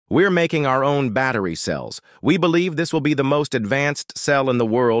We're making our own battery cells. We believe this will be the most advanced cell in the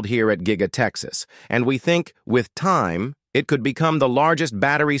world here at Giga, Texas, and we think, with time, it could become the largest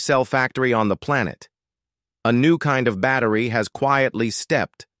battery cell factory on the planet. A new kind of battery has quietly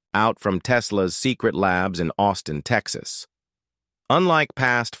stepped out from Tesla's secret labs in Austin, Texas. Unlike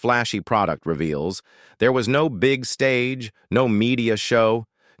past flashy product reveals, there was no big stage, no media show,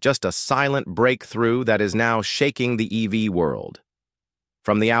 just a silent breakthrough that is now shaking the EV world.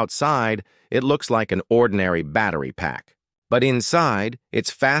 From the outside, it looks like an ordinary battery pack. But inside,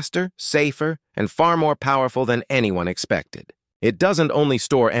 it's faster, safer, and far more powerful than anyone expected. It doesn't only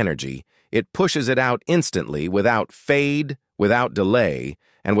store energy, it pushes it out instantly without fade, without delay,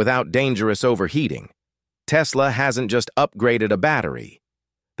 and without dangerous overheating. Tesla hasn't just upgraded a battery.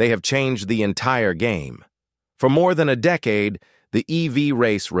 They have changed the entire game. For more than a decade, the EV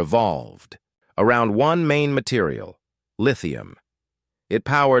race revolved around one main material, lithium. It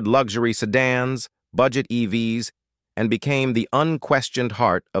powered luxury sedans, budget EVs, and became the unquestioned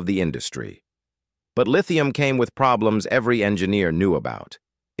heart of the industry. But lithium came with problems every engineer knew about.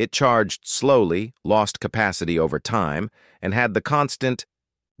 It charged slowly, lost capacity over time, and had the constant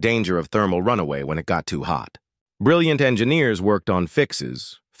danger of thermal runaway when it got too hot. Brilliant engineers worked on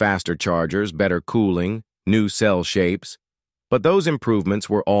fixes, faster chargers, better cooling, new cell shapes, but those improvements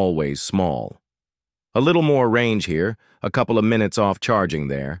were always small. A little more range here, a couple of minutes off charging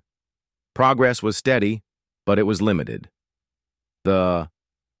there. Progress was steady, but it was limited. The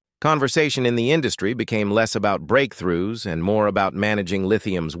conversation in the industry became less about breakthroughs and more about managing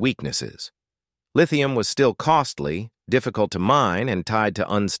lithium's weaknesses. Lithium was still costly, difficult to mine, and tied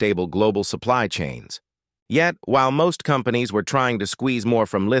to unstable global supply chains. Yet, while most companies were trying to squeeze more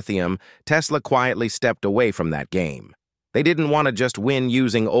from lithium, Tesla quietly stepped away from that game. They didn't want to just win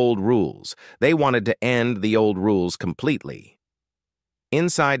using old rules. They wanted to end the old rules completely.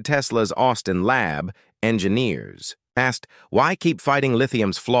 Inside Tesla's Austin lab, engineers asked, why keep fighting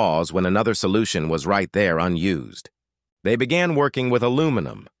lithium's flaws when another solution was right there unused? They began working with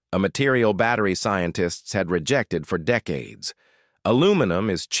aluminum, a material battery scientists had rejected for decades. Aluminum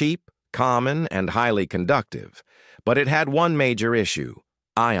is cheap, common, and highly conductive, but it had one major issue: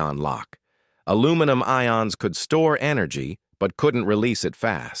 ion lock. Aluminum ions could store energy, but couldn't release it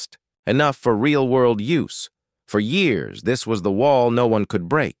fast. Enough for real-world use. For years, this was the wall no one could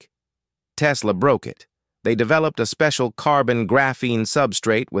break. Tesla broke it. They developed a special carbon graphene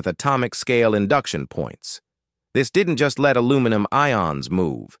substrate with atomic-scale induction points. This didn't just let aluminum ions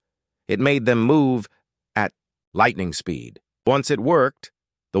move. It made them move at lightning speed. Once it worked,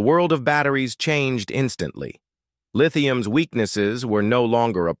 the world of batteries changed instantly. Lithium's weaknesses were no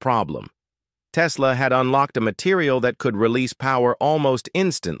longer a problem. Tesla had unlocked a material that could release power almost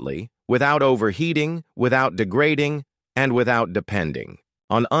instantly, without overheating, without degrading, and without depending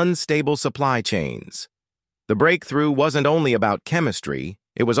on unstable supply chains. The breakthrough wasn't only about chemistry,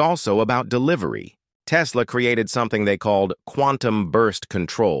 it was also about delivery. Tesla created something they called quantum burst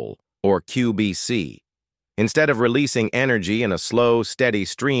control, or QBC. Instead of releasing energy in a slow, steady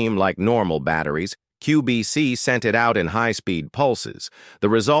stream like normal batteries, QBC sent it out in high-speed pulses. The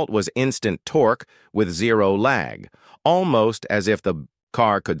result was instant torque with zero lag, almost as if the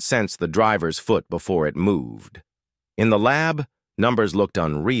car could sense the driver's foot before it moved. In the lab, numbers looked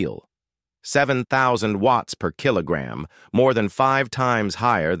unreal. 7,000 watts per kilogram, more than 5 times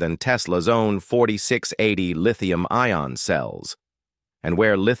higher than Tesla's own 4680 lithium-ion cells. And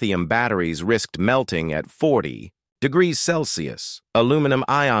where lithium batteries risked melting at 40 degrees Celsius,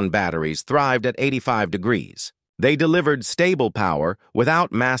 aluminum-ion batteries thrived at 85 degrees. They delivered stable power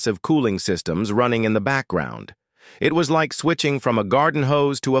without massive cooling systems running in the background. It was like switching from a garden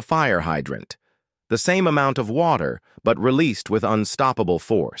hose to a fire hydrant. The same amount of water, but released with unstoppable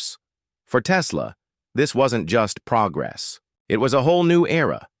force. For Tesla, this wasn't just progress. It was a whole new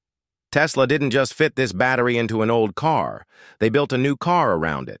era. Tesla didn't just fit this battery into an old car. They built a new car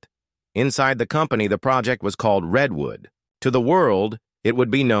around it. Inside the company, the project was called Redwood. To the world, it would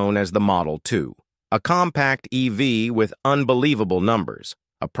be known as the Model 2, a compact EV with unbelievable numbers,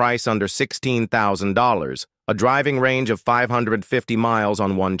 a price under $16,000, a driving range of 550 miles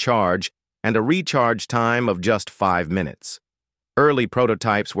on one charge, and a recharge time of just 5 minutes. Early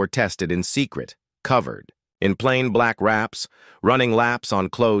prototypes were tested in secret, covered, in plain black wraps, running laps on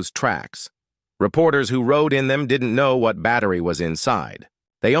closed tracks. Reporters who rode in them didn't know what battery was inside.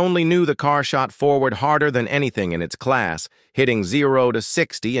 They only knew the car shot forward harder than anything in its class, hitting 0 to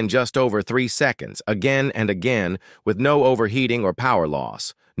 60 in just over 3 seconds, again and again, with no overheating or power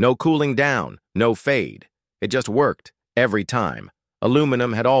loss, no cooling down, no fade. It just worked, every time.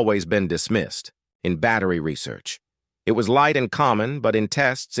 Aluminum had always been dismissed in battery research. It was light and common, but in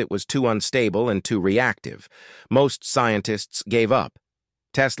tests it was too unstable and too reactive. Most scientists gave up.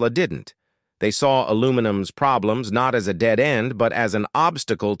 Tesla didn't. They saw aluminum's problems not as a dead end, but as an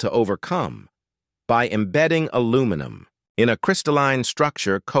obstacle to overcome. By embedding aluminum in a crystalline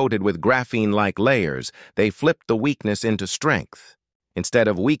structure coated with graphene-like layers, they flipped the weakness into strength. Instead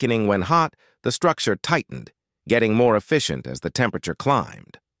of weakening when hot, the structure tightened, getting more efficient as the temperature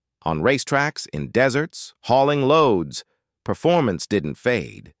climbed. On racetracks, in deserts, hauling loads, performance didn't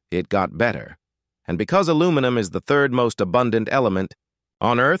fade, it got better. And because aluminum is the third most abundant element,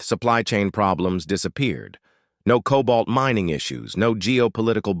 on Earth, supply chain problems disappeared. No cobalt mining issues, no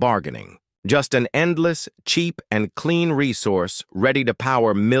geopolitical bargaining. Just an endless, cheap, and clean resource ready to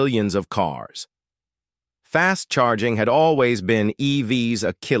power millions of cars. Fast charging had always been EV's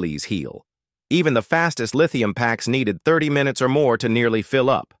Achilles heel. Even the fastest lithium packs needed 30 minutes or more to nearly fill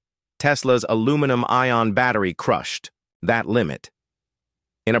up. Tesla's aluminum-ion battery crushed that limit.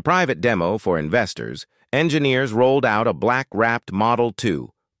 In a private demo for investors, engineers rolled out a black-wrapped Model 2,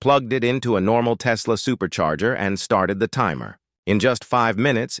 plugged it into a normal Tesla supercharger, and started the timer. In just 5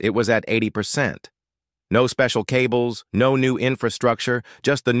 minutes, it was at 80%. No special cables, no new infrastructure,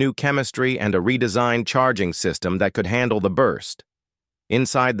 just the new chemistry and a redesigned charging system that could handle the burst.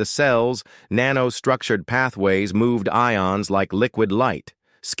 Inside the cells, nano-structured pathways moved ions like liquid light,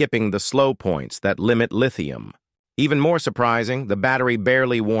 skipping the slow points that limit lithium. Even more surprising, the battery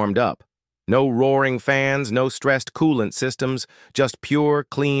barely warmed up. No roaring fans, no stressed coolant systems, just pure,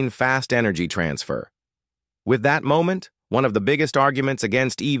 clean, fast energy transfer. With that moment, one of the biggest arguments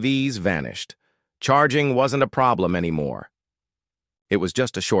against EVs vanished. Charging wasn't a problem anymore. It was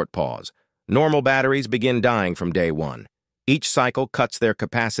just a short pause. Normal batteries begin dying from day one. Each cycle cuts their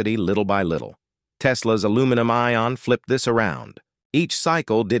capacity little by little. Tesla's aluminum ion flipped this around. Each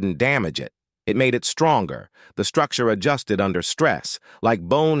cycle didn't damage it. It made it stronger. The structure adjusted under stress, like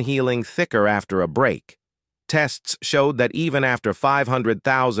bone healing thicker after a break. Tests showed that even after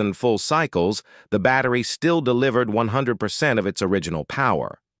 500,000 full cycles, the battery still delivered 100% of its original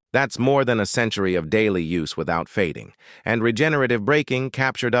power. That's more than a century of daily use without fading, and regenerative braking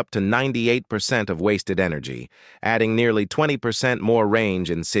captured up to 98% of wasted energy, adding nearly 20% more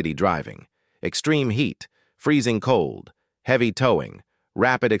range in city driving. Extreme heat, freezing cold, heavy towing,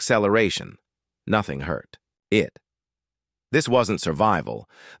 rapid acceleration. Nothing hurt. This wasn't survival.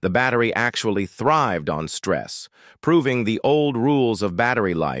 The battery actually thrived on stress, proving the old rules of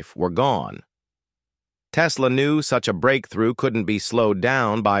battery life were gone. Tesla knew such a breakthrough couldn't be slowed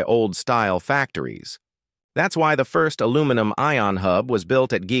down by old-style factories. That's why the first aluminum ion hub was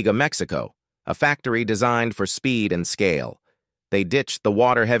built at Giga, Mexico, a factory designed for speed and scale. They ditched the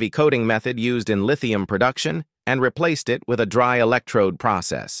water-heavy coating method used in lithium production and replaced it with a dry electrode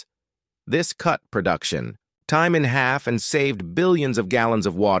process. This cut production time in half and saved billions of gallons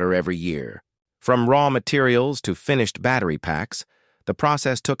of water every year. From raw materials to finished battery packs, the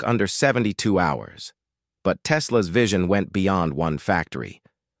process took under 72 hours. But Tesla's vision went beyond one factory.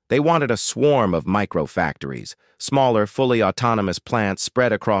 They wanted a swarm of microfactories, smaller, fully autonomous plants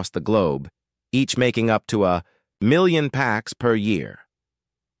spread across the globe, each making up to 1,000,000 packs per year.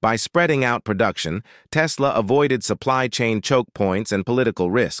 By spreading out production, Tesla avoided supply chain choke points and political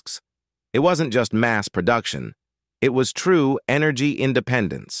risks. It wasn't just mass production. It was true energy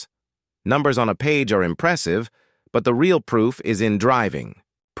independence. Numbers on a page are impressive, but the real proof is in driving.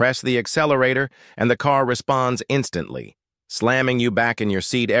 Press the accelerator, and the car responds instantly, slamming you back in your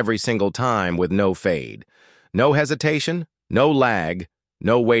seat every single time with no fade. No hesitation, no lag,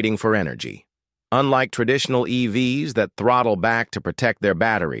 no waiting for energy. Unlike traditional EVs that throttle back to protect their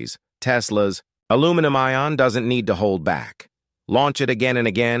batteries, Tesla's aluminum ion doesn't need to hold back. Launch it again and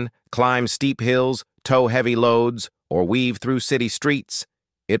again, climb steep hills, tow heavy loads, or weave through city streets.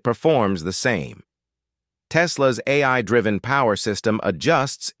 It performs the same. Tesla's AI-driven power system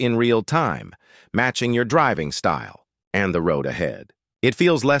adjusts in real time, matching your driving style and the road ahead. It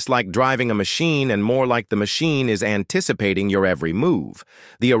feels less like driving a machine and more like the machine is anticipating your every move.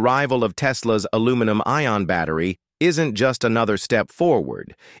 The arrival of Tesla's aluminum-ion battery isn't just another step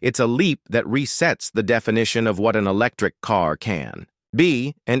forward. It's a leap that resets the definition of what an electric car can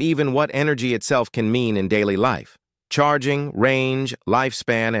be, and even what energy itself can mean in daily life. Charging, range,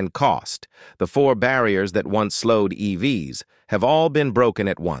 lifespan, and cost, the four barriers that once slowed EVs, have all been broken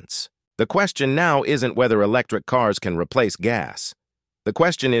at once. The question now isn't whether electric cars can replace gas. The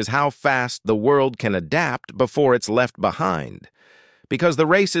question is how fast the world can adapt before it's left behind. Because the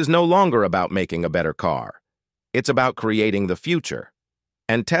race is no longer about making a better car. It's about creating the future.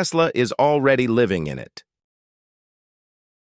 And Tesla is already living in it.